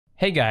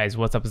Hey guys,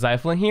 what's up? It's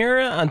Zyflin here,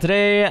 and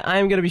today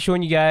I'm going to be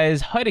showing you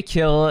guys how to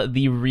kill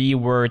the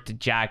Reworked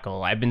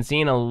Jackal. I've been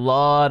seeing a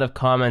lot of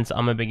comments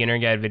on my beginner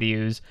guide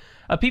videos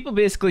of people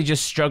basically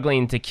just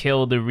struggling to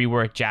kill the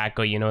Reworked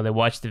Jackal. You know, they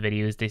watch the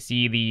videos, they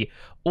see the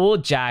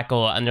old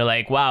Jackal, and they're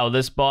like, wow,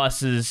 this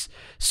boss is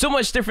so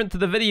much different to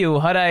the video.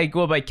 How do I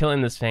go about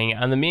killing this thing?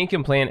 And the main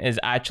complaint is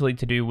actually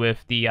to do with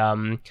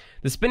the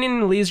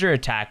spinning laser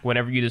attack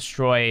whenever you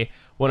destroy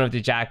one of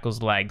the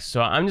Jackal's legs.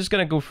 So I'm just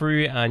gonna go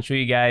through and show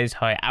you guys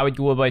how I would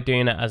go about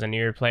doing it as a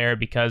newer player,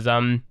 because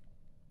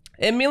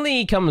it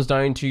mainly comes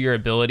down to your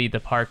ability to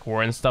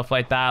parkour and stuff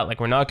like that.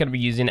 Like, we're not gonna be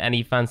using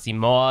any fancy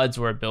mods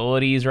or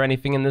abilities or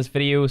anything in this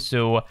video.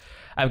 So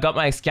I've got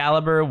my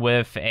Excalibur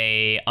with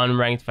a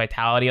unranked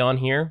vitality on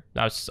here.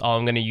 That's all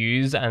I'm going to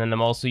use. And then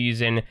I'm also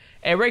using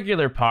a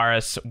regular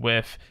Paris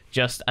with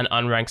just an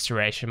unranked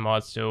Serration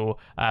mod. So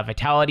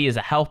vitality is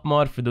a health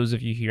mod for those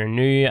of you who are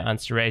new, and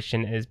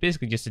Serration is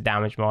basically just a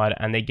damage mod,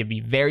 and they give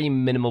you very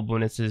minimal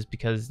bonuses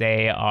because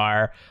they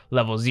are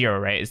level 0,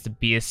 right? It's the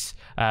base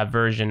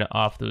version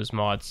of those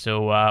mods.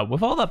 So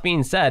with all that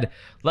being said,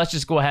 let's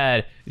just go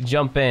ahead,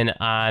 jump in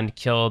and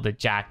kill the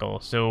Jackal.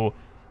 So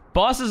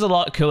boss is a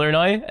lot cooler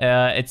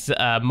now. It's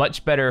a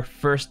much better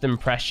first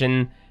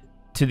impression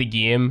to the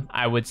game,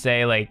 I would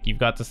say. Like, you've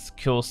got this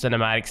cool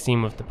cinematic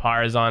scene with the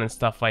powers on and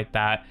stuff like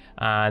that,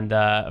 and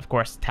of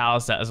course the tile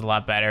set is a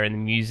lot better, and the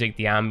music,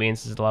 the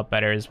ambience is a lot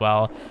better as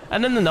well,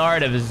 and then the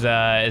narrative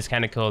is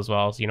kind of cool as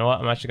well. So you know what,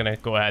 I'm actually gonna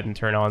go ahead and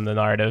turn on the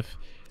narrative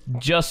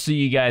just so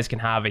you guys can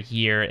have it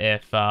here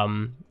if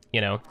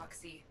you know.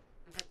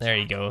 There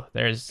you go.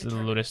 There's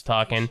Lotus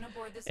talking.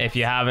 If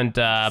you haven't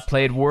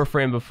played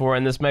Warframe before,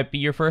 and this might be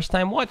your first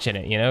time watching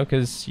it, you know,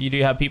 because you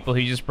do have people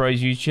who just browse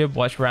YouTube,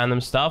 watch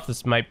random stuff.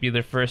 This might be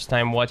their first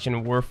time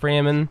watching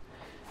Warframe, and,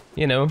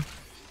 you know,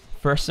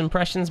 first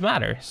impressions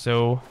matter.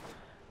 So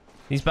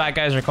these bad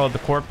guys are called the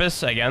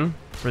Corpus, again,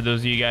 for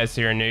those of you guys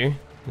who are new.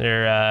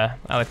 They're,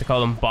 I like to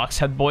call them box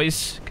head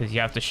boys, because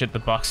you have to shoot the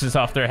boxes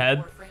off their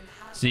head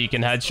so you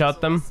can headshot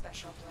them.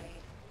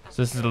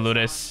 So this is the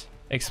Lotus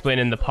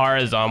explaining the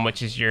Parazon,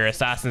 which is your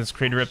Assassin's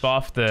Creed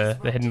ripoff,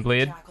 the hidden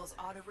blade.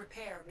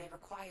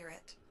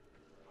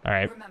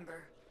 Alright.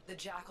 Remember, the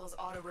Jackal's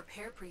auto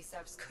repair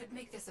precepts could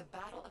make this a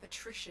battle of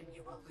attrition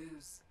you will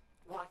lose.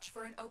 Watch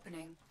for an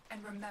opening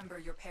and remember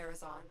your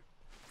Parazon.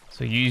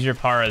 So use your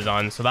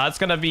Parazon. So that's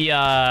gonna be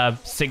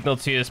signaled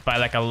to us by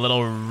like a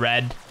little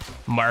red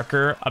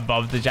marker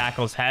above the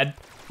Jackal's head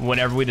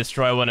whenever we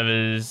destroy one of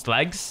his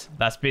legs.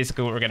 That's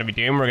basically what we're gonna be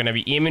doing. We're gonna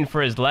be aiming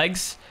for his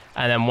legs,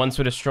 and then once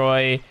we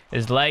destroy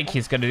his leg,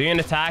 he's going to do an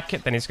attack,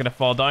 then he's going to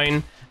fall down,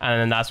 and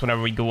then that's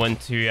whenever we go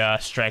into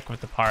strike with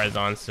the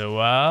Parazon.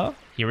 So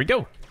here we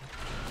go.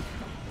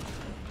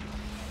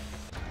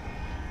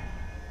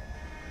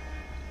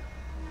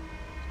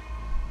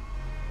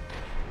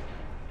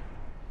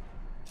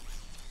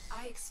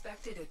 I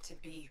expected it to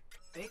be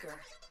bigger.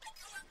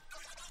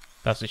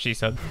 That's what she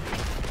said.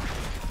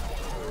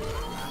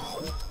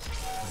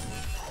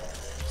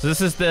 So this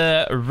is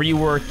the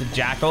Reworked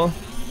Jackal.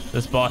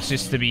 This boss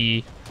used to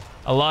be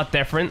a lot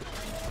different,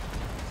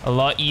 a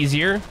lot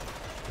easier.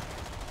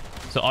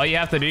 So all you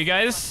have to do,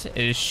 guys,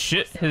 is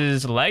shoot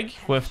his leg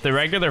with the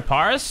regular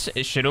Paris.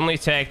 It should only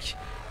take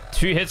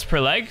 2 hits per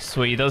leg.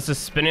 So he does this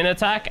spinning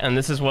attack, and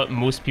this is what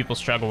most people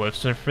struggle with.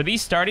 So for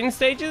these starting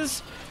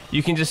stages,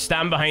 you can just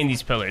stand behind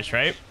these pillars,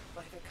 right?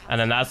 And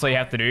then that's all you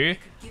have to do.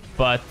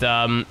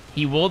 But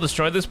he will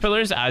destroy those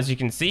pillars, as you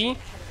can see.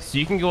 So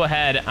you can go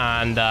ahead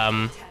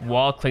and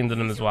wall cling to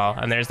them as well.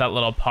 And there's that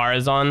little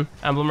Parazon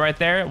emblem right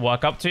there.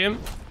 Walk up to him,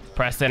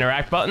 press the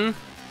interact button,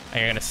 and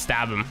you're gonna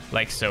stab him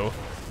like so.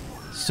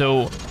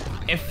 So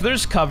if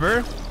there's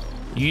cover,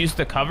 use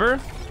the cover.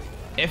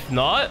 If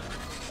not,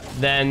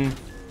 then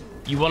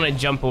you want to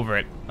jump over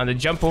it. And to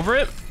jump over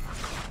it,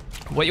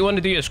 what you want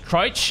to do is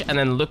crouch and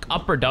then look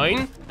up or down,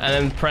 and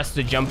then press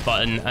the jump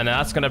button, and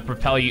that's gonna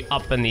propel you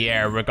up in the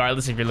air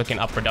regardless if you're looking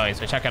up or down.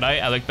 So check it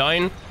out. I look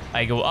down,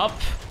 I go up.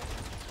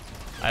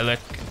 I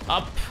look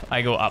up,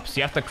 I go up. So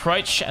you have to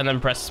crouch and then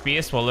press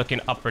space while looking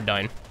up or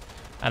down.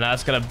 And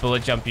that's going to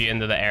bullet jump you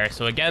into the air.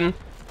 So again,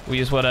 we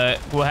just want to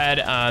go ahead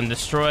and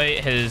destroy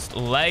his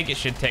leg. It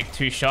should take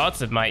 2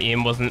 shots if my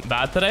aim wasn't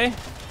bad today.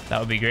 That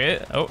would be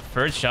great. Oh,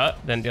 third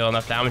shot. Didn't deal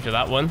enough damage with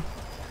that one.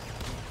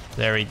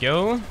 There we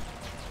go.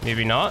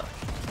 Maybe not.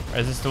 Or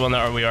is this the one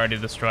that we already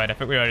destroyed? I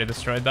think we already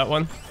destroyed that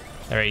one.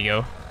 There you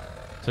go.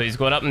 So he's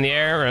going up in the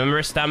air.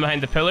 Remember, stand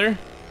behind the pillar.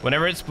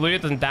 Whenever it's blue,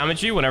 it doesn't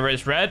damage you. Whenever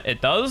it's red, it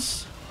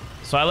does.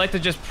 So I like to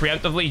just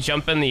preemptively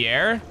jump in the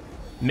air.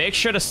 Make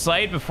sure to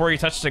slide before you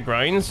touch the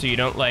ground, so you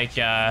don't like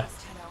go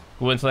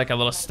into like a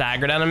little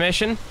staggered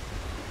animation.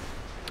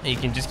 You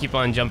can just keep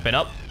on jumping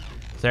up.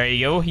 So there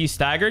you go. He's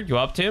staggered. Go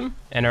up to him,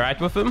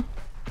 interact with him,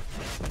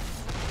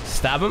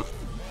 stab him.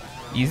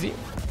 Easy.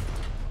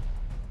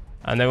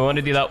 And then we want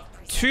to do that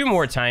 2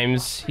 more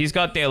times. He's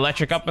got the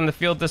electric up in the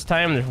field this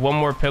time. There's 1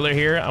 more pillar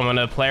here. I'm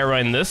gonna play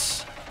around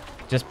this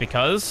just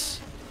because.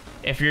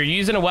 If you're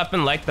using a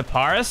weapon like the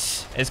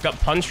Paris, it's got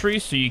punch through,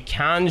 so you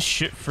can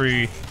shoot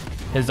through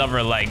his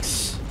other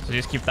legs. So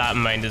just keep that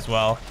in mind as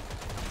well.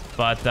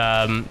 But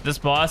this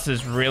boss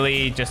is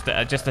really just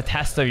a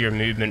test of your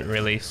movement,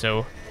 really.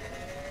 So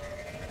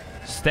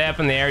stay up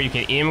in the air. You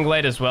can aim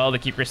glide as well to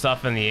keep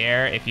yourself in the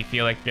air if you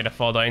feel like you're gonna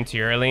fall down too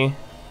early. You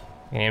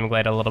can aim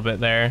glide a little bit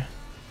there.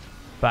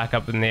 Back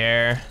up in the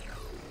air.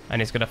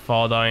 And he's gonna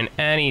fall down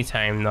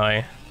anytime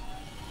now.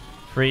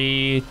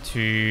 3,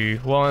 2,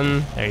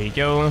 1. There you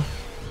go.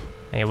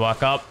 And you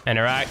walk up,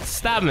 interact,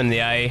 stab him in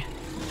the eye.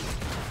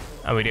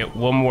 And we do it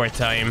one more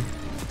time.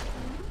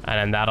 And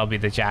then that'll be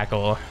the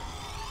Jackal.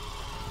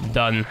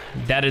 Done.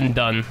 Dead and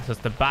done. So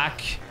it's the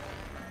back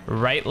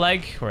right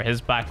leg, or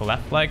his back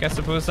left leg, I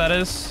suppose that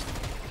is.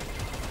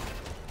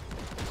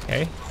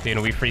 Okay, doing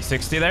a wee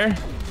 360 there.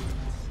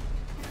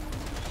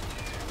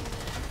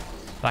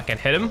 If I can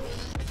hit him,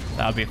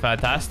 that would be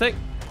fantastic.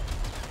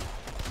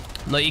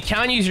 Now you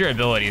can use your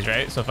abilities,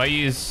 right? So if I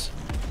use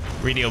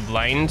Radio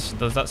Blind,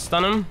 does that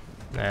stun him?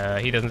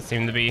 He doesn't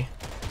seem to be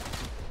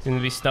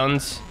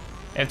stunned.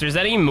 If there's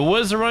any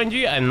Moas around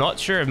you, I'm not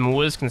sure if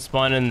Moas can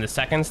spawn in the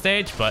second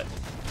stage, but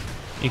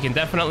you can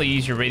definitely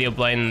use your Radio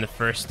Blind in the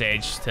first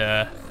stage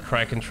to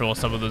try control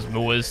some of those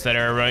Moas that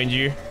are around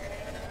you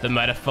that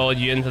might have followed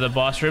you into the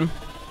boss room.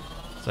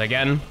 So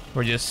again,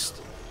 we're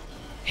just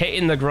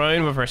hitting the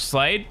ground with our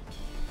slide,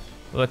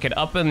 looking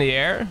up in the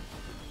air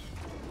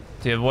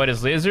to avoid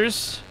his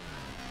lasers.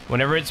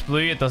 Whenever it's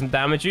blue, it doesn't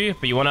damage you,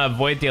 but you want to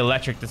avoid the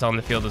electric that's on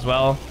the field as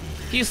well.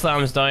 He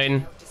slams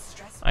down,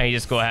 and you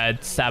just go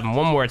ahead, stab him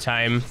one more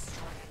time,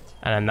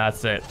 and then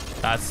that's it.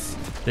 That's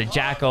the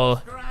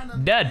Jackal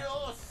dead.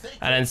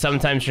 And then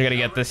sometimes you're gonna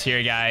get this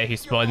here guy who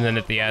spawns in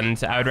at the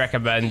end. I would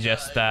recommend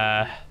just,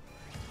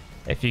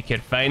 if you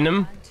could find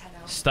him,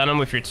 stun him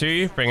with your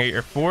 2, bring out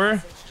your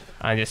 4,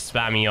 and just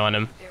spam E on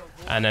him,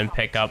 and then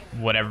pick up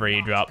whatever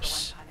he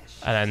drops,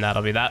 and then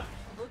that'll be that.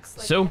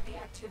 So,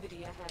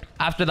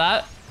 after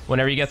that,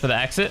 whenever you get to the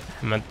exit,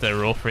 I meant to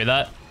roll through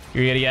that,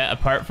 you're gonna get a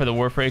part for the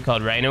Warframe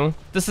called Rhino.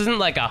 This isn't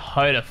like a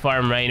how to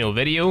farm Rhino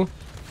video,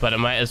 but it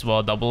might as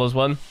well double as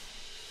one.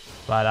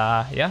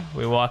 But yeah,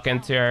 we walk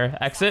into our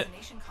exit,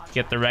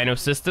 get the Rhino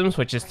systems,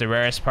 which is the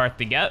rarest part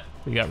to get.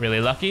 We got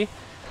really lucky,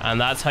 and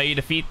that's how you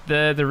defeat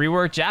the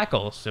reworked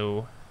Jackal.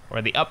 So,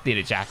 or the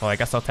updated Jackal. I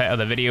guess I'll title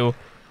the video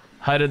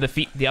how to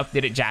defeat the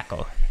updated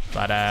Jackal.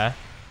 But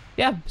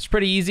yeah, it's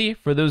pretty easy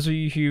for those of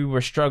you who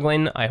were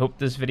struggling. I hope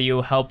this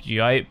video helped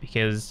you out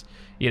because,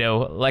 you know,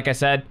 like I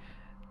said,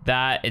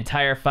 that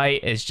entire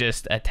fight is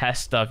just a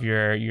test of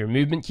your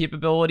movement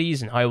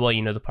capabilities and how well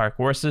you know the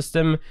parkour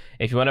system.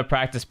 If you want to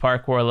practice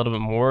parkour a little bit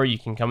more, you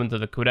can come into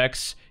the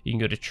codex, you can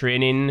go to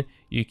training,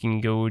 you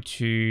can go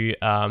to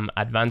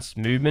advanced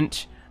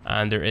movement,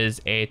 and there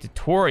is a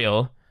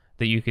tutorial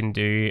that you can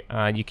do,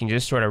 and you can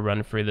just sort of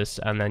run through this,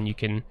 and then you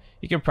can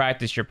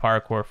practice your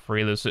parkour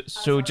freely.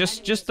 So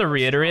just to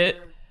reiterate,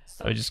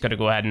 I'm just gonna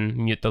go ahead and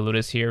mute the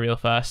Lotus here real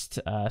fast.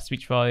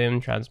 Speech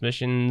volume,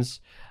 transmissions,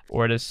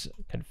 Ortus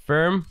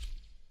confirm.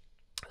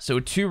 So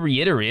to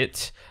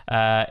reiterate,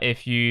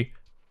 if you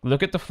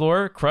look at the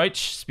floor,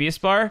 crouch,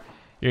 spacebar,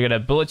 you're gonna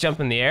bullet jump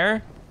in the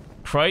air,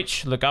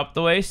 crouch, look up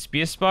the way,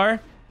 spacebar,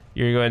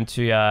 you're going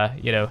to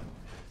you know,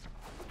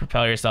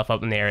 propel yourself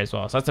up in the air as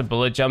well. So that's a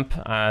bullet jump,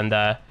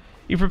 and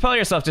you propel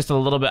yourself just a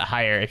little bit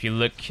higher if you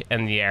look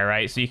in the air,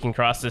 right? So you can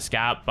cross this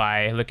gap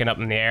by looking up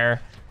in the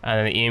air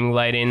and then aim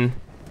gliding,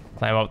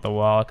 climb up the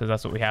wall, because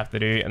that's what we have to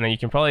do. And then you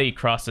can probably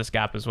cross this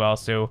gap as well.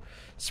 So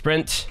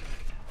sprint,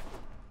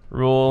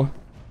 roll,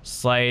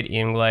 slide,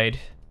 aim glide,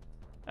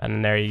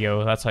 and there you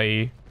go. That's how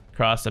you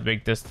cross a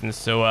big distance.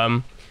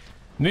 So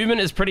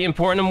movement is pretty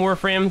important in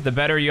Warframe. The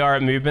better you are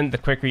at movement, the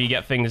quicker you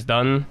get things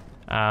done,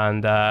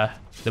 and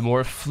the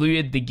more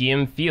fluid the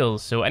game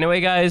feels. So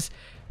anyway, guys,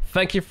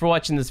 thank you for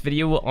watching this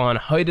video on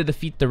how to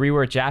defeat the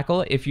reworked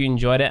Jackal. If you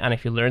enjoyed it and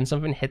if you learned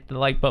something, hit the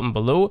like button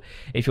below.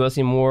 If you want to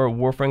see more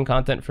Warframe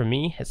content from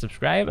me, hit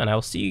subscribe, and I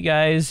will see you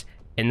guys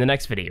in the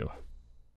next video.